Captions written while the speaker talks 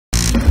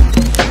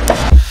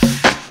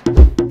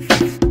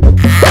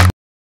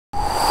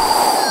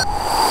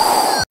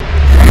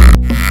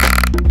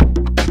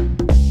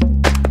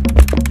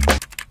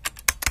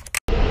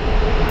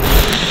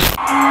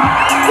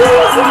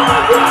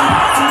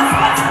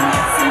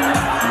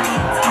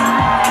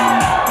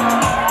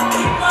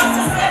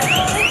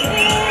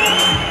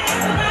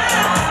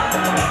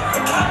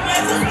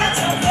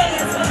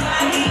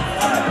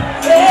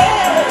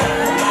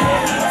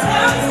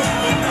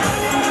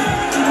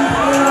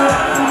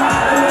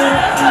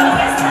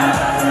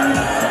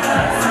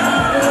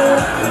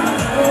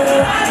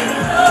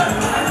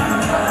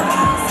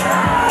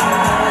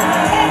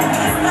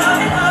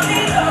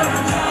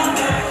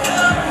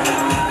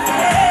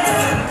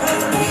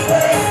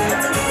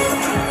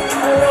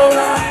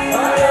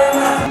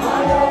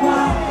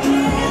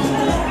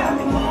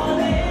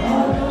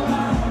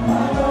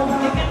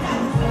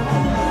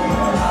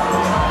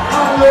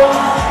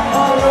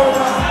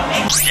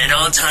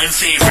all-time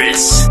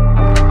favorites.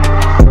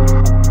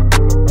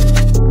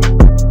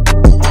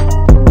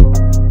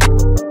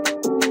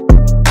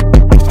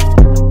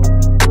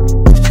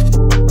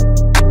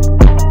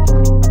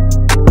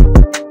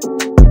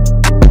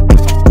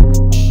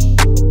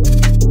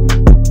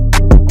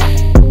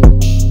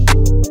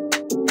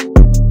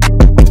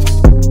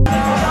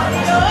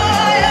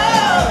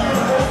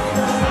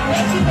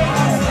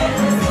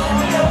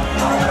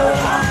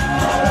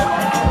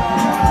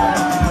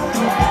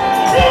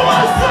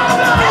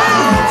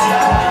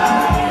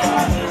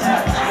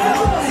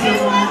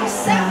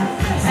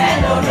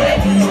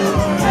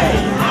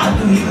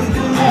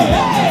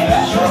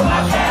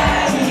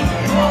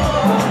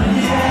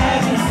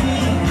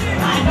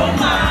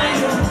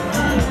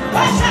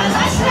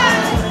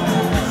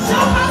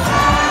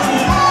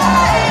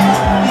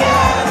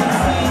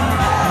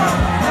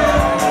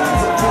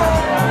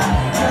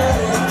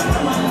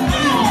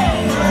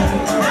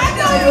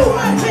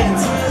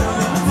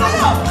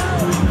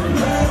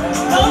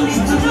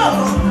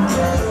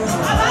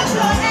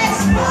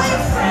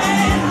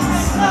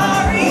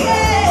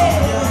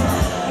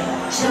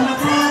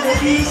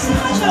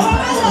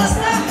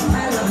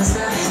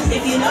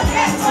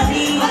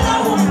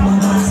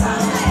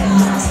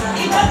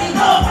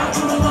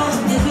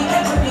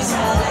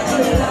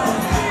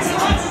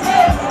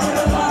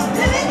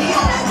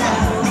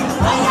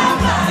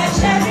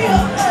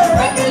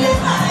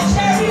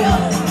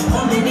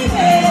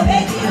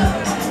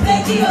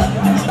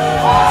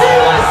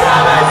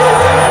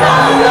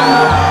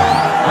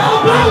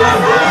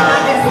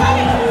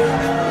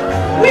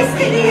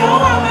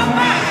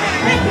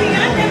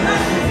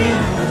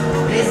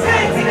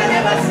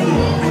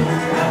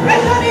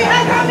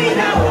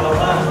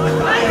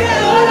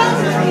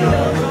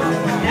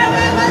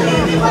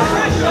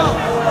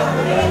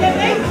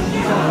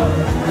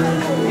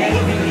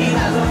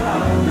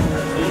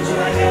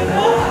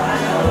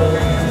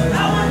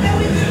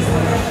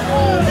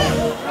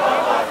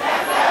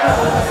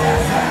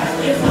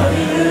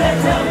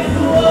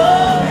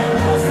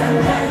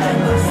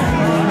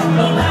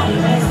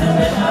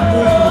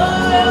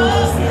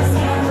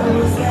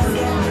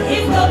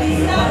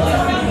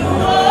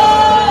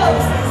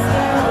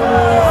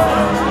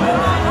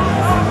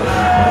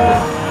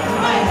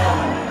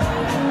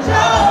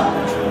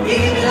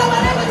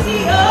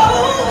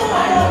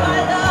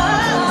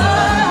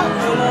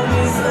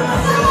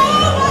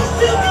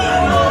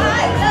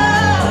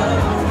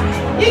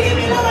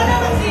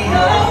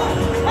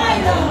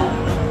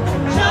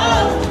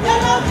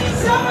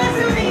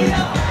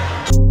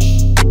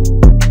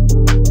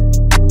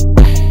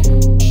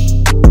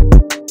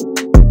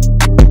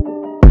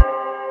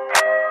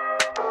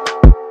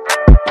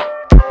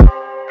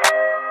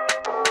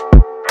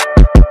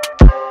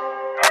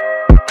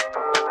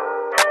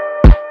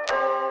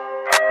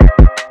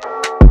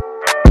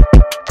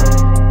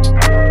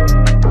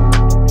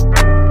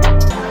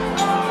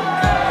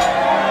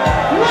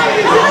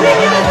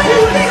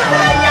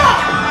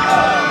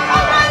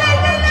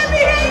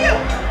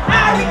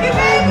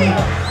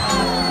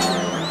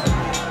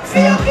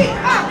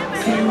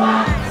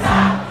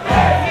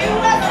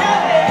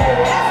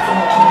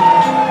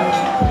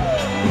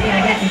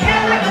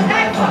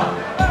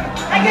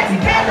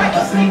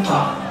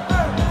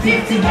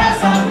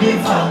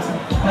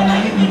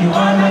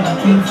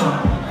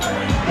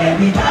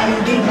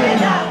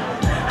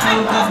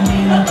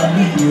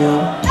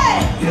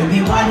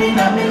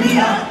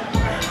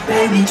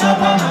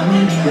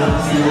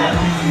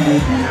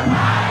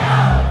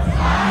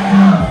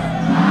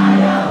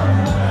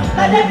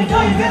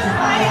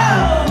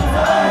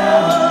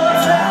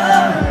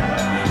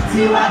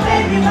 Tiwa,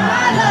 baby,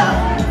 my love,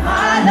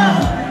 my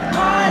love,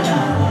 my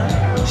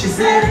love. She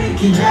said,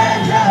 Ricky,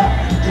 Jaja,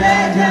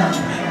 Jaja,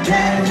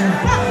 Jaja.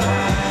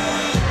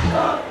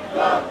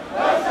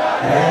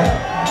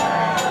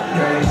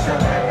 There is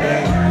somebody,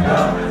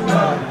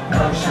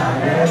 go,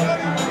 shine it.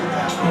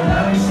 You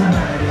know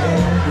somebody,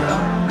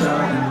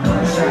 go,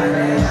 shine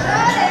it.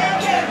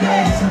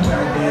 There is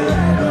somebody,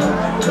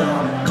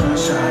 go,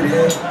 shine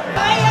it.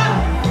 Fire,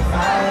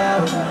 fire,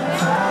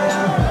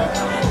 fire.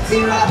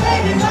 Tiwa,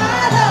 baby, my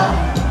love,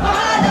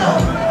 my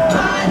love,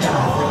 my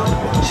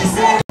love. She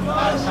said,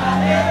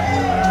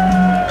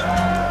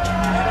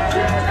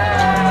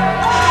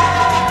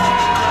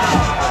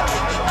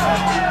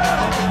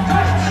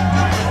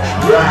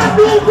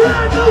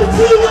 brand new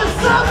Tiwa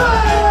summer.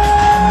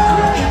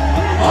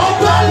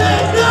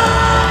 Obalende.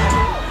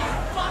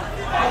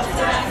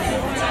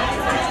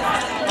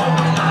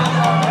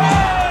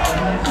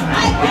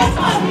 I guess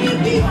what you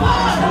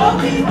before, don't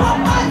be for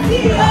my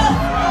dear.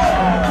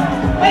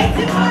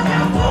 Waiting for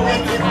them,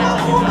 waiting for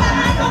whom I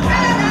don't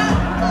care.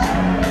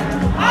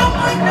 I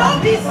want to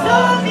be so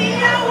me,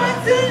 I want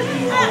to.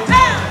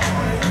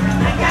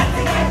 I got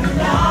to get the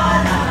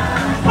dollar.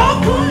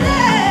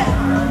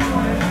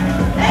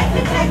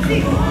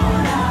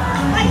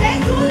 I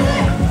can't do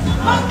it.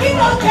 Monkey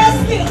no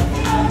rescue.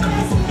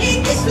 Eat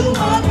this to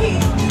monkey.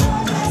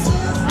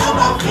 I'm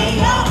okay,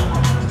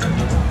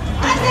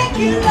 I thank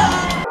you,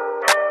 Lord.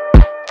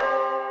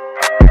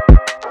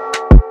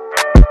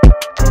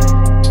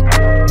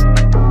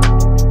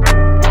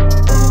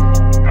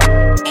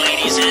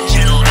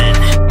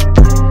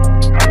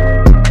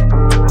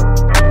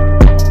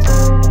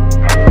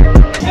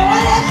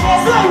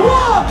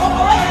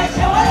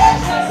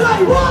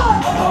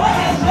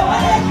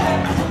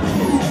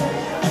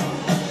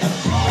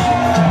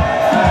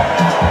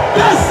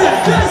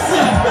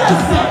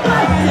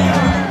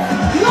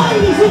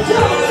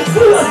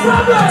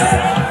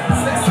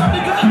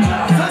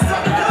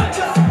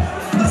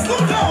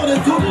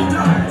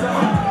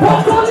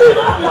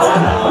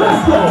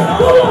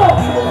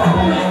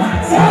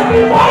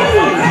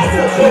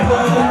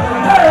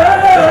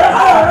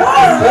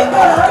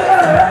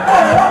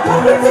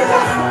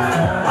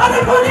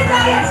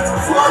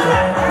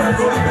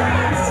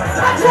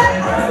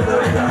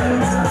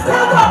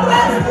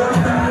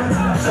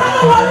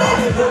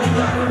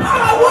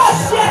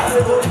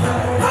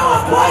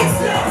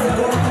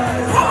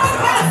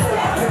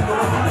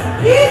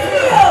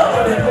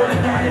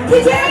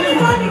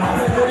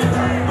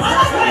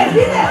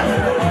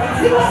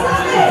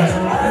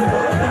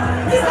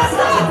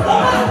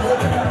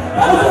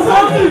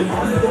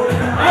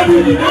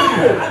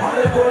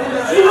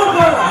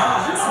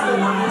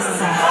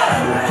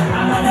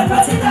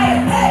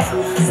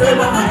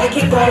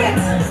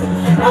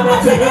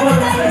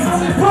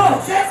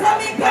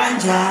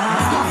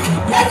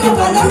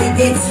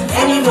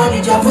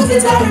 Anybody just put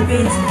it on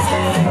repeat.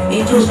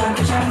 It just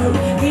shaku shaku.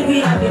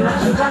 Baby, I've been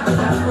mashing shaku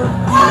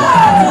shaku.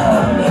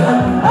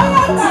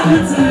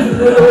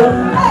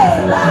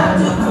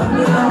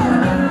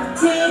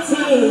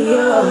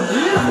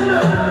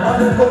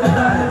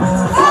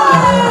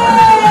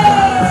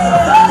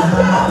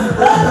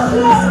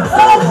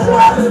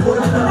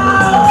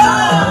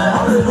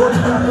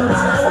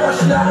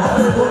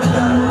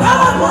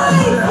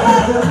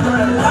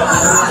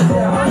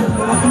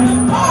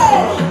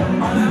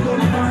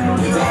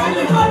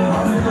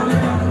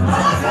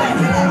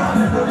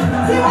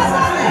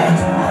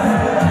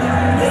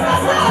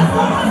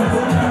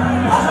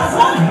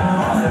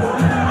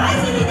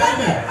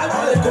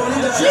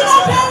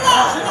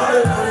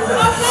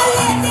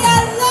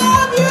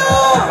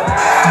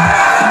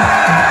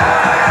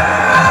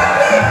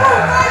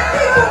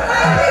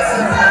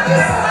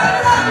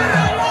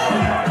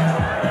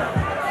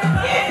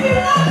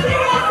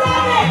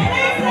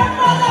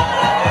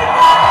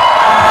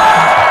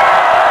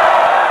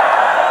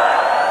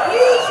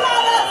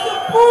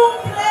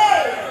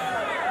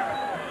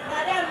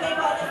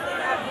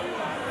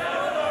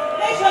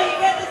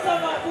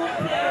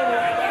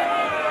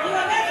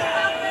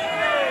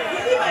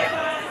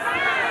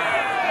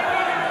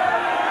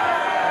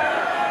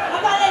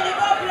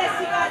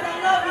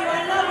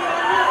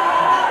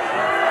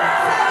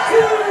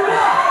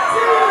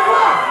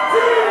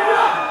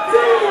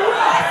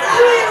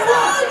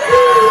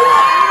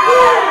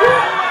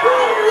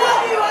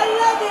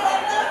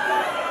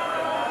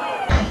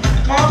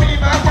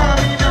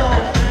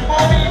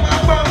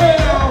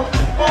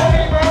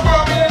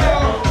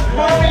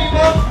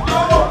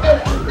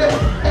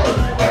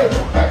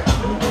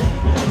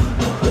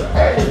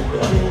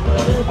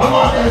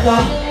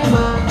 Vamos,